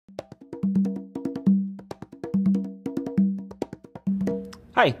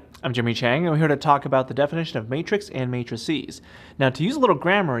Hi, I'm Jimmy Chang, and we're here to talk about the definition of matrix and matrices. Now, to use a little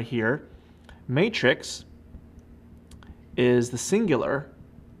grammar here, matrix is the singular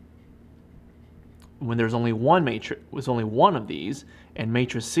when there's only one matrix, was only one of these, and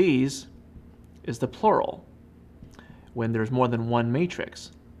matrices is the plural when there's more than one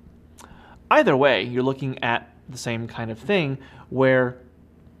matrix. Either way, you're looking at the same kind of thing where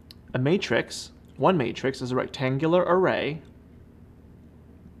a matrix, one matrix, is a rectangular array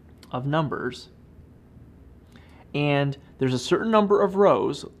of numbers, and there's a certain number of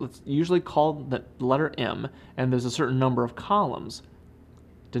rows, let's usually call the letter M, and there's a certain number of columns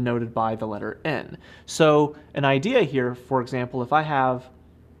denoted by the letter N. So an idea here, for example, if I have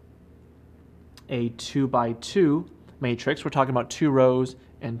a 2 by 2 matrix, we're talking about 2 rows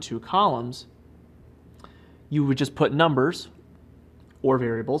and 2 columns, you would just put numbers or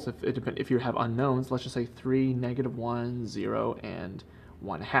variables if you have unknowns. Let's just say 3, -1, 0, and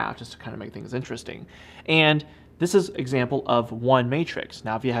 1/2, just to kind of make things interesting. And this is example of one matrix.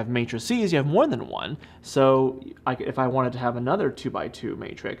 Now, if you have matrices, you have more than one. So if I wanted to have another 2 by 2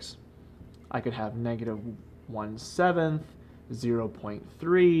 matrix, I could have -1/7,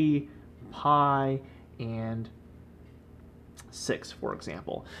 0.3, pi, and 6, for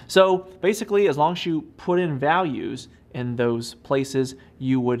example. So basically, as long as you put in values in those places,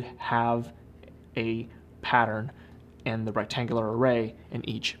 you would have a pattern and the rectangular array in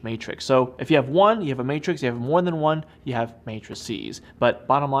each matrix. So if you have one, you have a matrix. You have more than one, you have matrices. But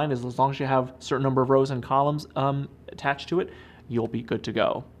bottom line is, as long as you have a certain number of rows and columns attached to it, you'll be good to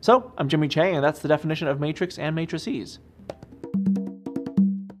go. So I'm Jimmy Chang, and that's the definition of matrix and matrices.